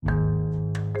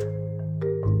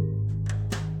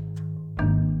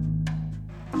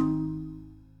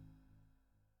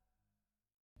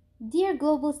Dear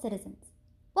global citizens,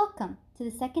 welcome to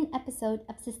the second episode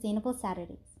of Sustainable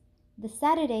Saturdays. This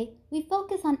Saturday, we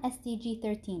focus on SDG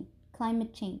 13,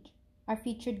 climate change. Our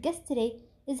featured guest today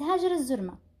is Hajar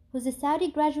Al-Zurma, who's a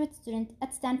Saudi graduate student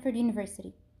at Stanford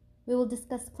University. We will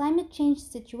discuss climate change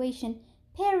situation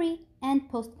peri and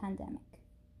post-pandemic.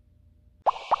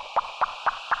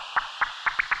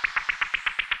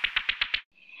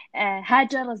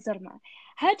 Hajar Al-Zurma.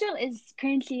 Hajar is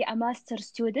currently a master's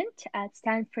student at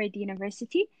Stanford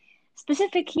University,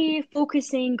 specifically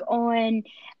focusing on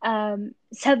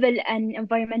civil and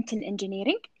environmental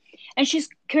engineering, and she's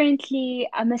currently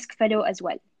a MISC fellow as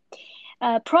well.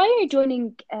 Prior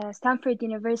joining Stanford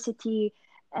University,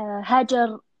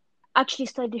 Hajar actually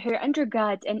studied her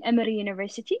undergrad in Emory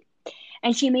University,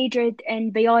 and she majored in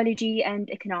biology and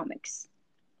economics.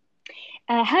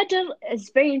 Hajar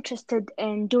is very interested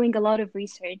in doing a lot of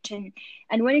research, and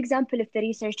one example of the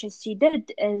research she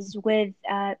did is with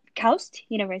KAUST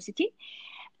University.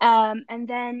 And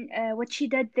then what she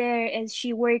did there is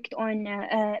she worked on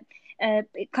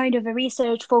kind of a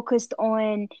research focused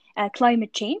on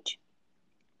climate change.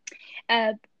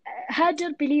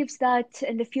 Hajar believes that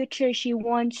in the future she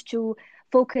wants to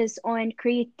focus on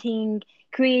creating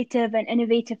creative and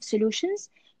innovative solutions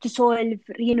to solve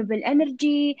renewable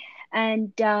energy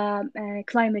and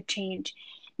climate change.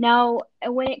 Now,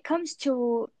 when it comes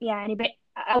to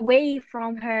away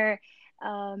from her,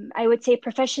 I would say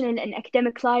professional and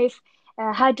academic life,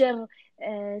 Hajar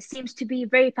seems to be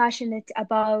very passionate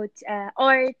about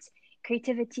art,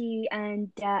 creativity,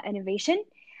 and innovation.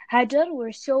 Hajar,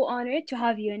 we're so honored to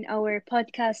have you in our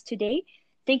podcast today.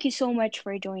 Thank you so much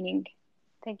for joining.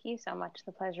 Thank you so much.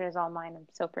 The pleasure is all mine. I'm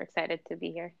super excited to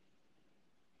be here.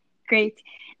 Great.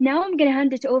 Now I'm going to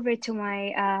hand it over to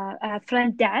my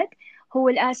friend Dad, who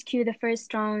will ask you the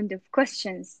first round of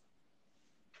questions.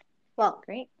 Well,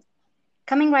 great.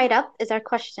 Coming right up is our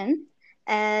question.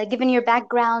 Given your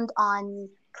background on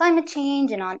climate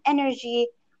change and on energy,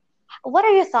 what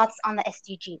are your thoughts on the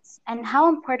SDGs and how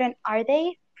important are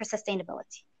they for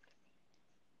sustainability?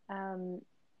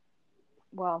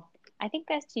 Well, I think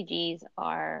the SDGs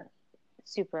are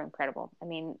super incredible. I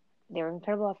mean, they were an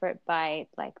incredible effort by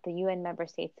the UN member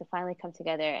states to finally come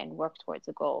together and work towards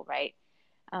a goal, right?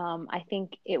 I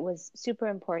think it was super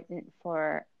important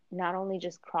for not only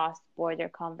just cross-border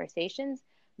conversations,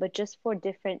 but just for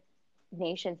different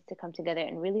nations to come together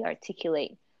and really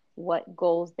articulate what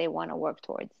goals they want to work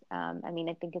towards. I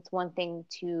think it's one thing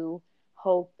to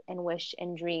hope and wish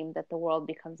and dream that the world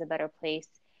becomes a better place,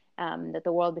 that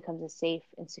the world becomes a safe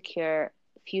and secure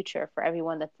future for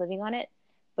everyone that's living on it.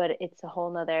 But it's a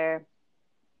whole nother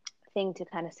thing to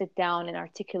kind of sit down and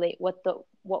articulate what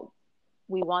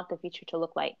we want the future to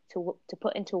look like, to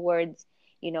put into words,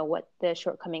 what the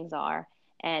shortcomings are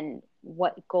and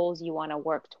what goals you want to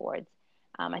work towards.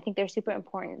 I think they're super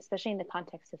important, especially in the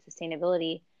context of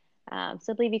sustainability,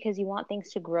 simply because you want things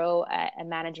to grow at a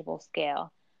manageable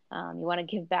scale. You want to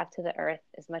give back to the earth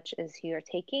as much as you're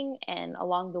taking, and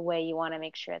along the way, you want to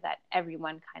make sure that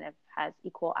everyone kind of has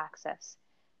equal access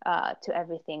to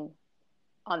everything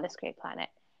on this great planet.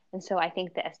 And so I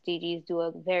think the SDGs do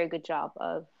a very good job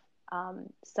of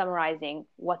summarizing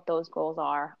what those goals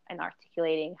are and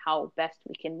articulating how best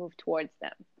we can move towards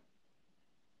them.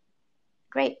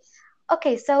 Great.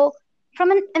 Okay, so from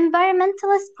an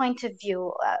environmentalist point of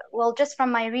view, just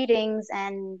from my readings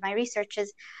and my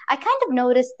researches, I kind of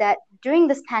noticed that during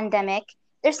this pandemic,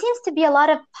 there seems to be a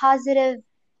lot of positive,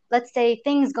 let's say,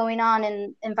 things going on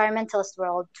in environmentalist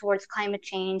world towards climate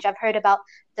change. I've heard about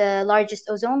the largest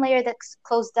ozone layer that's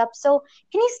closed up. So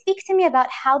can you speak to me about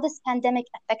how this pandemic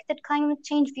affected climate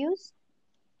change views?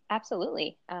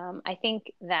 Absolutely. I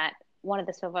think that one of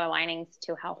the silver linings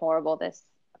to how horrible this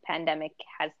pandemic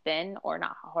has been, or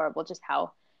not horrible, just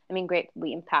how,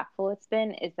 greatly impactful it's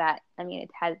been, is that, it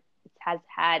has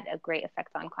had a great effect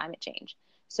on climate change.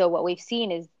 So what we've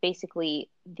seen is basically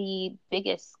the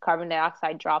biggest carbon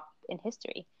dioxide drop in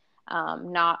history.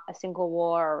 Not a single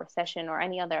war or recession or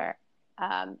any other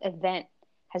event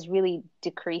has really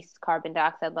decreased carbon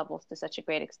dioxide levels to such a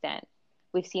great extent.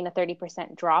 We've seen a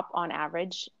 30% drop on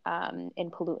average in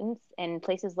pollutants. In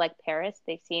places like Paris,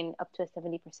 they've seen up to a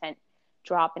 70%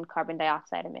 drop in carbon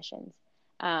dioxide emissions.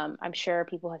 I'm sure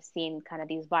people have seen kind of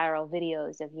these viral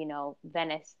videos of,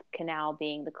 Venice Canal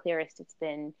being the clearest it's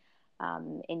been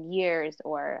in years,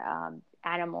 or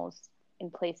animals in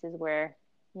places where,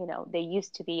 they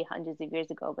used to be hundreds of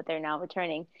years ago, but they're now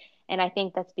returning. And I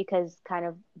think that's because kind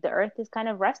of the earth is kind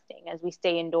of resting as we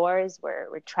stay indoors.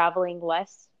 We're traveling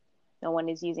less. No one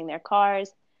is using their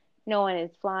cars. No one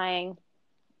is flying.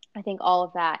 I think all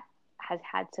of that has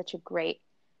had such a great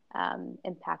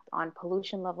impact on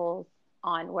pollution levels,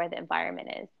 on where the environment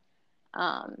is.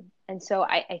 And so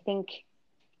I think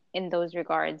in those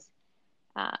regards,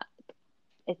 uh,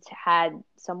 it's had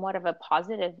somewhat of a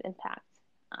positive impact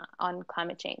on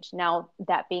climate change. Now,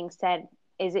 that being said,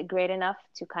 is it great enough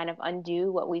to kind of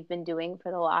undo what we've been doing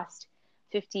for the last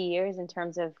 50 years in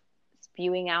terms of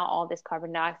spewing out all this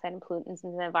carbon dioxide and pollutants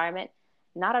into the environment?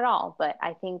 Not at all, but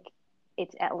I think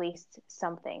it's at least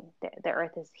something. The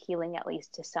earth is healing at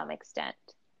least to some extent.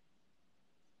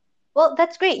 Well,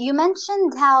 that's great. You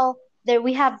mentioned how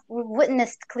we've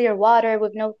witnessed clear water,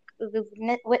 we've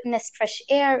witnessed fresh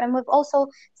air, and we've also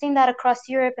seen that across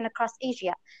Europe and across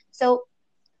Asia. So,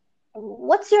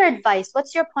 what's your advice?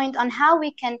 What's your point on how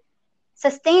we can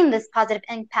sustain this positive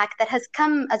impact that has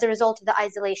come as a result of the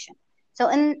isolation? So,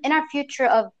 in our future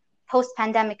of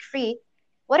post-pandemic free,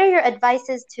 what are your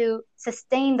advices to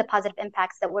sustain the positive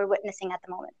impacts that we're witnessing at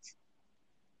the moment?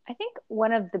 I think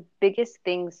one of the biggest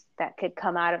things that could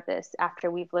come out of this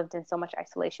after we've lived in so much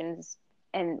isolation is,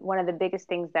 and one of the biggest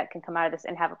things that can come out of this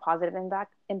and have a positive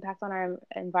impact on our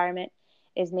environment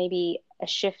is maybe a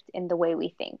shift in the way we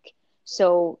think.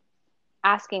 So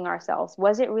asking ourselves,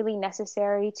 was it really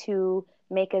necessary to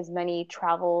make as many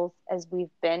travels as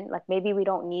we've been? Like maybe we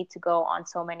don't need to go on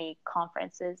so many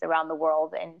conferences around the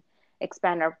world and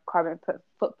expand our carbon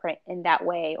footprint in that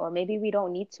way. Or maybe we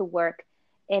don't need to work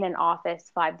in an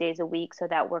office 5 days a week so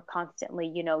that we're constantly,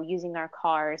 using our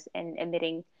cars and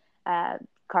emitting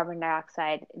carbon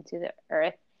dioxide into the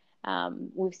earth.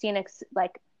 We've seen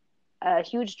like a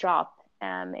huge drop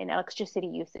in electricity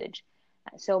usage.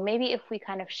 So maybe if we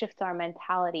kind of shift our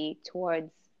mentality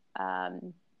towards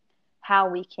how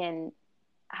we can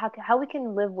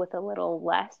live with a little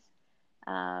less,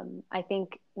 I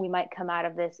think we might come out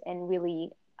of this and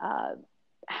really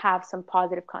have some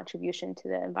positive contribution to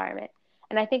the environment.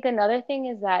 And I think another thing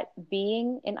is that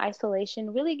being in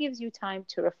isolation really gives you time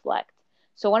to reflect.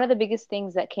 So one of the biggest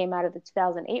things that came out of the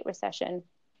 2008 recession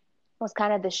was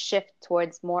kind of the shift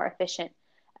towards more efficient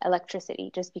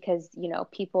electricity, just because,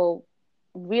 people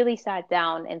really sat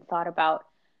down and thought about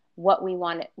what we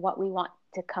want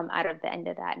to come out of the end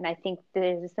of that. And I think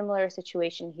there's a similar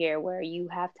situation here where you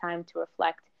have time to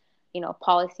reflect,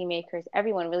 policymakers,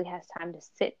 everyone really has time to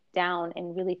sit down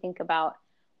and really think about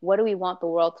what do we want the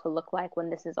world to look like when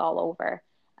this is all over.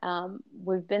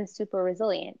 We've been super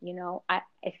resilient.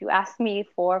 If you asked me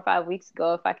 4 or 5 weeks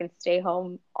ago if I can stay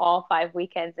home all 5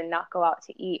 weekends and not go out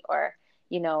to eat or,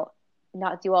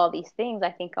 not do all these things, I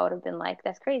think I would have been like,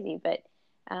 that's crazy. But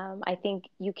I think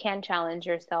you can challenge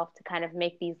yourself to kind of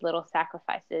make these little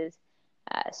sacrifices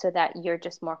so that you're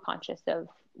just more conscious of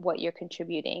what you're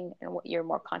contributing and what you're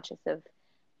more conscious of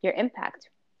your impact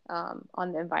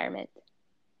on the environment.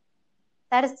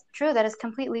 That is true. That is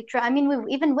completely true. I mean, we've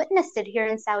even witnessed it here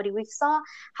in Saudi. We saw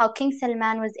how King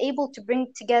Salman was able to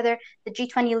bring together the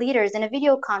G20 leaders in a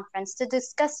video conference to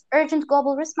discuss urgent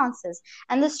global responses.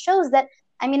 And this shows that,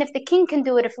 I mean, if the king can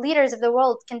do it, if leaders of the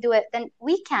world can do it, then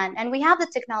we can. And we have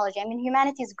the technology. I mean,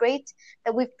 humanity is great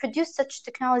that we've produced such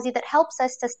technology that helps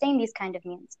us sustain these kind of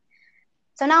means.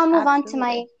 So now I'll move on to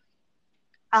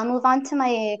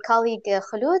my colleague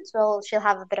Khulud. Well, she'll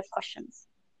have a bit of questions.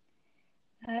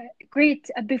 Great.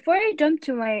 Before I jump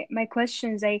to my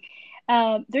questions, there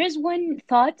is one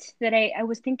thought that I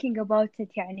was thinking about it,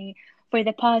 يعني, for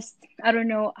the past, I don't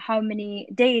know how many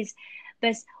days,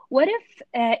 but what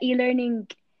if e-learning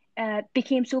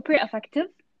became super effective?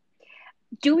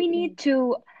 Do we need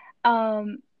to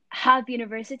have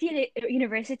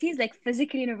universities, like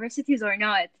physical universities or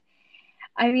not?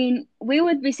 I mean, we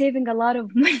would be saving a lot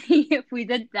of money if we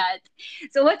did that.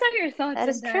 So what are your thoughts That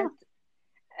is on true.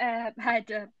 that,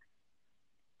 Hajj?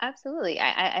 Absolutely.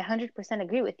 I 100%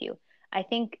 agree with you. I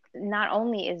think not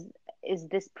only is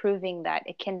this proving that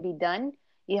it can be done,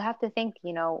 you have to think,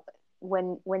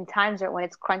 when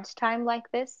it's crunch time like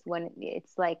this, when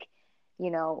it's like,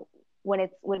 when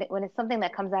it's something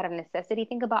that comes out of necessity,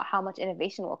 think about how much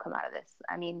innovation will come out of this.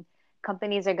 I mean,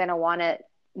 companies are going to want to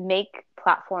make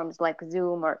platforms like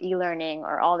Zoom or e-learning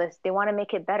or all this. They want to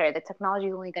make it better. The technology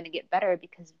is only going to get better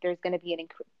because there's going to be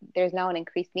there's now an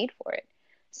increased need for it.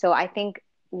 So I think,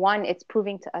 one, it's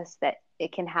proving to us that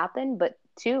it can happen, but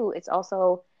two, it's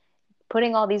also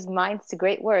putting all these minds to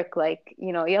great work. Like,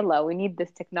 yalla, we need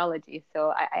this technology.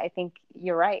 So I think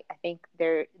you're right. I think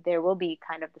there will be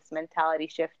kind of this mentality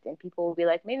shift, and people will be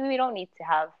like, maybe we don't need to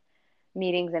have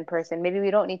meetings in person. Maybe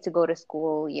we don't need to go to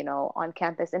school, on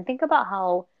campus. And think about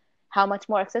how much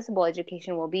more accessible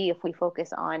education will be if we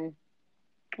focus on,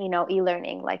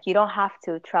 e-learning. Like, you don't have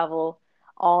to travel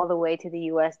all the way to the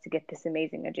US to get this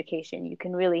amazing education. You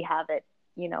can really have it,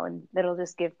 and it'll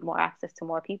just give more access to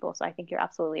more people. So I think you're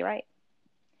absolutely right.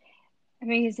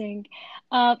 Amazing.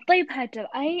 طيب هاجر,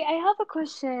 I have a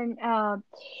question.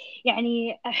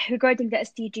 يعني regarding the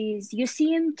SDGs, you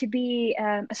seem to be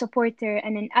a supporter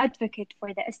and an advocate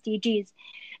for the SDGs.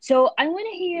 So I want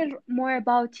to hear more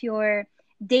about your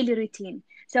daily routine.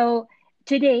 So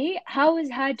today, how is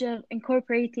Hajar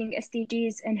incorporating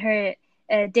SDGs in her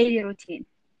daily routine?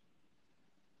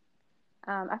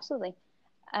 Absolutely.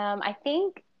 I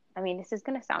think, I mean, this is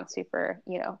going to sound super,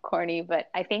 corny, but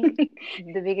I think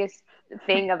the biggest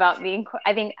thing about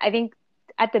I think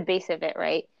at the base of it,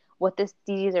 right, what this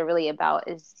DGs are really about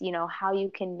is, how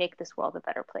you can make this world a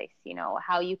better place,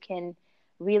 how you can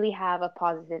really have a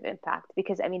positive impact.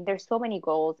 Because, I mean, there's so many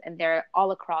goals and they're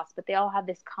all across, but they all have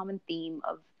this common theme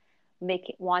of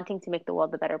wanting to make the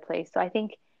world a better place. So I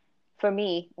think for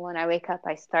me, when I wake up,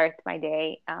 I start my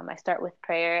day. I start with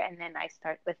prayer, and then I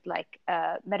start with like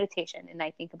meditation, and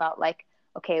I think about like,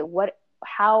 okay,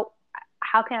 how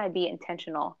can I be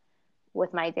intentional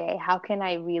with my day? How can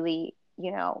I really,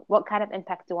 what kind of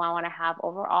impact do I want to have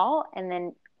overall? And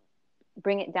then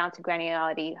bring it down to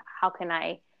granularity. How can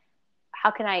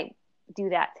I do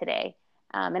that today?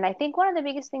 And I think one of the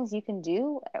biggest things you can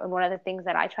do, and one of the things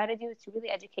that I try to do, is to really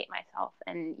educate myself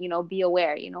and, be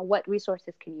aware, what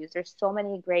resources can use. There's so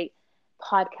many great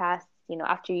podcasts,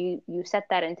 after you set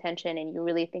that intention and you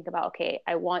really think about, okay,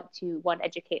 I want to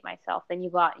educate myself, then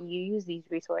you use these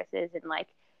resources and like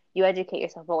you educate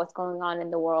yourself about what's going on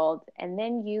in the world. And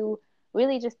then you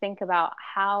really just think about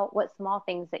what small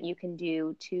things that you can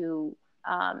do to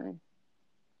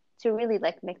really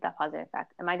like make that positive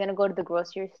impact. Am I going to go to the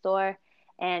grocery store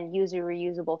and use a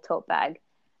reusable tote bag?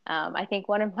 I think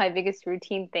one of my biggest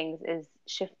routine things is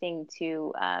shifting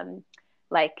to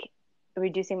like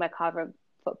reducing my carbon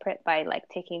footprint by like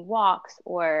taking walks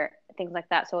or things like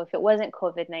that. So if it wasn't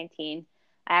COVID-19,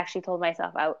 I actually told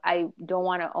myself I don't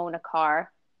want to own a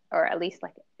car, or at least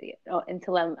like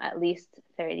until I'm at least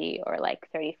 30 or like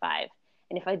 35.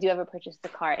 And if I do ever purchase the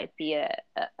car, it'd be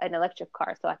an electric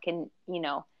car, so I can,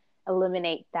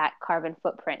 eliminate that carbon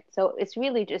footprint. So it's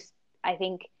really just, I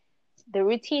think the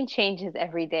routine changes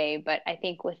every day, but I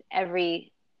think with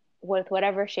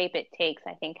whatever shape it takes,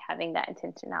 I think having that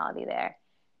intentionality there,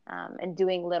 and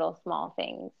doing little small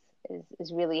things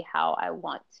is really how I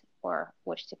want or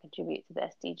wish to contribute to the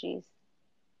SDGs.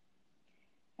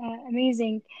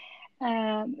 Amazing.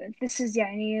 This is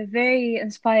يعني very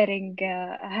inspiring,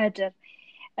 Hajar.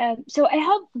 So I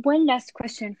have one last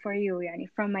question for you, يعني,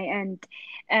 from my end.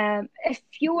 If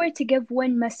you were to give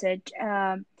one message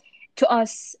to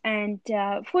us and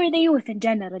for the youth in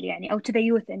general, يعني, or to the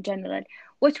youth in general,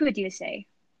 what would you say?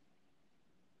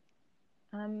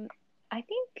 I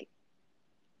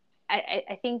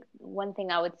think one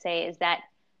thing I would say is that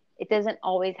it doesn't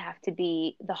always have to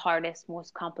be the hardest,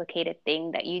 most complicated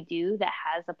thing that you do that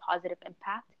has a positive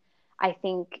impact. I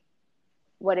think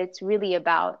what it's really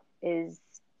about is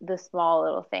the small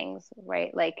little things,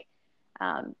 right? Like,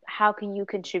 how can you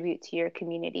contribute to your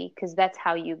community? Because that's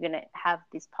how you're going to have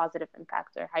these positive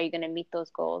impacts, or how you're going to meet those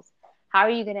goals. How are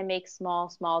you going to make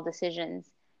small decisions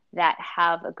that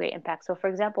have a great impact? So, for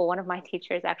example, one of my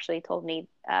teachers actually told me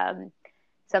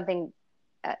something.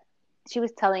 She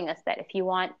was telling us that if you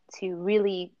want to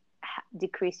really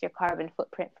decrease your carbon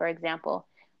footprint, for example,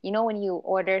 when you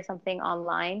order something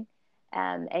online,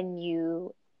 and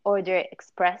you order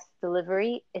express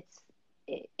delivery,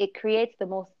 it creates the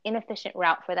most inefficient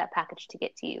route for that package to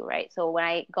get to you, right? So when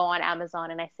I go on Amazon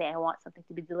and I say I want something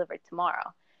to be delivered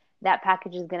tomorrow, that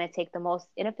package is going to take the most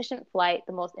inefficient flight,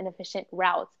 the most inefficient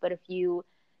routes. But if you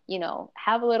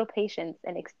have a little patience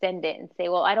and extend it and say,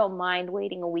 well, I don't mind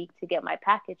waiting a week to get my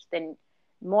package, then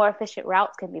more efficient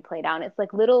routes can be played out. It's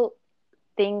like little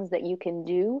things that you can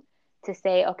do to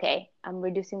say, okay, I'm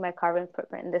reducing my carbon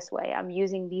footprint in this way. I'm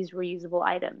using these reusable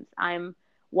items. I'm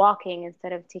walking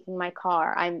instead of taking my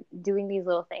car. I'm doing these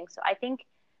little things. So I think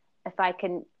if I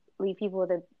can leave people with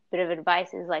a bit of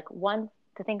advice, is like, one,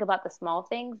 to think about the small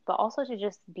things, but also to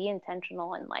just be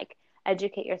intentional and like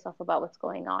educate yourself about what's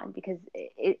going on, because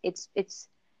it's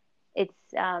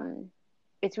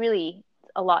really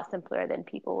a lot simpler than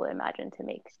people will imagine to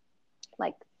make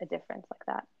like a difference like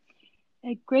that.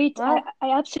 Great. Well,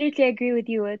 I absolutely agree with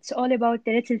you. It's all about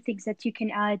the little things that you can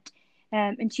add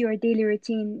into your daily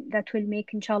routine that will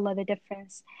make, inshallah, the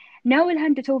difference. Now we'll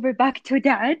hand it over back to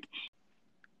Dad.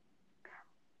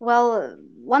 well,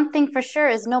 one thing for sure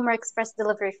is no more express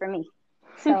delivery for me.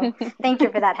 So thank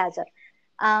you for that, Haja.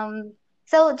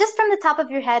 So just from the top of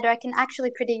your head, or I can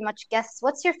actually pretty much guess,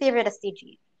 what's your favorite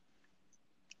SDG?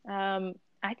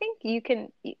 I think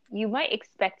you might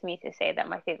expect me to say that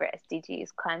my favorite SDG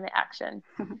is climate action.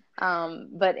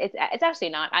 But it's actually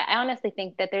not. I honestly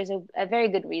think that there's a very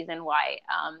good reason why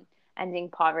ending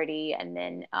poverty and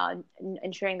then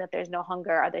ensuring that there's no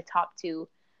hunger are the top two,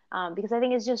 because I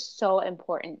think it's just so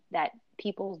important that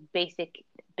people's basic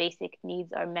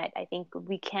needs are met. I think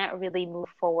we can't really move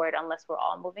forward unless we're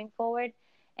all moving forward,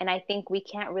 and I think we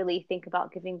can't really think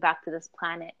about giving back to this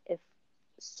planet if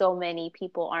so many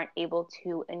people aren't able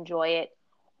to enjoy it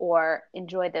or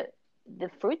enjoy the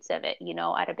fruits of it,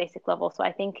 at a basic level. So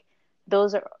I think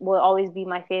will always be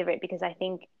my favorite, because I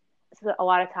think a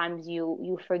lot of times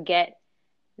you forget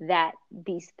that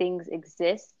these things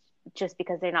exist just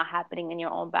because they're not happening in your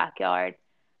own backyard.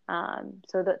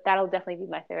 So that'll definitely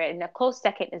be my favorite. And a close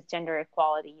second is gender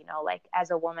equality. Like as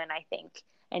a woman, I think,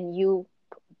 and you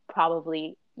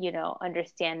probably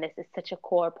understand this is such a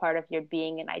core part of your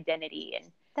being and identity.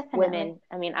 And Definitely. Women,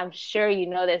 I mean, I'm sure you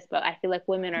know this, but I feel like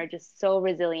women are just so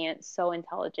resilient, so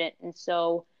intelligent, and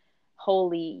so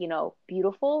wholly,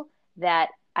 beautiful, that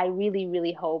I really,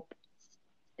 really hope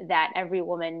that every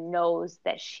woman knows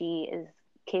that she is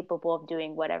capable of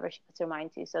doing whatever she puts her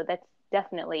mind to. So that's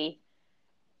definitely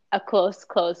a close,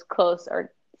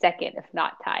 or second, if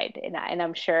not tied. And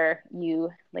I'm sure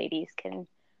you ladies can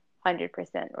 100%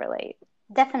 relate.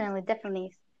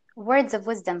 Definitely. Words of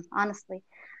wisdom, honestly.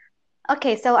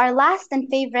 Okay, so our last and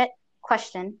favorite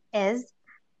question is,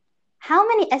 how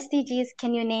many SDGs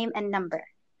can you name and number?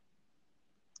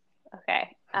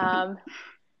 Okay.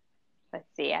 Let's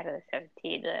see, out of the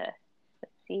 17,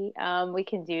 let's see. We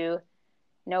can do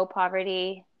no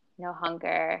poverty, no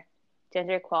hunger,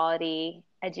 gender equality,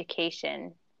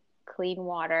 education, clean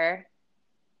water,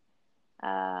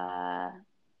 uh,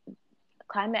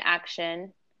 climate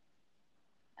action,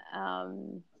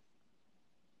 um,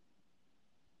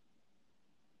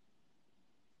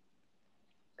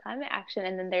 and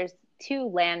then there's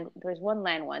there's one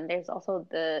land one. There's also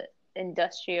the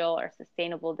industrial or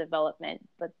sustainable development,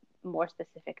 but more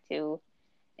specific to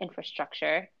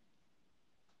infrastructure.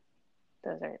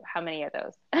 How many are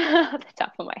those off the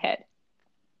top of my head?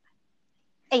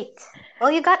 8.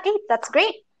 Well, you got 8. That's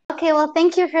great. Okay, well,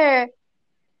 thank you for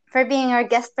being our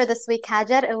guest for this week,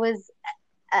 Hajar. It was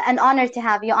an honor to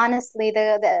have you. Honestly,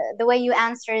 the way you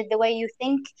answered, the way you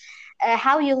think,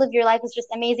 how you live your life is just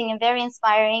amazing and very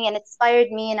inspiring, and it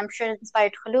inspired me, and I'm sure it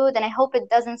inspired Khulud, and I hope it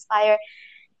does inspire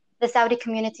the Saudi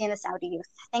community and the Saudi youth.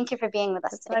 Thank you for being with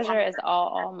us The today. pleasure is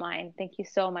all mine. Thank you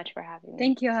so much for having me.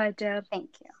 Thank you, Hajar. Thank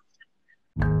you.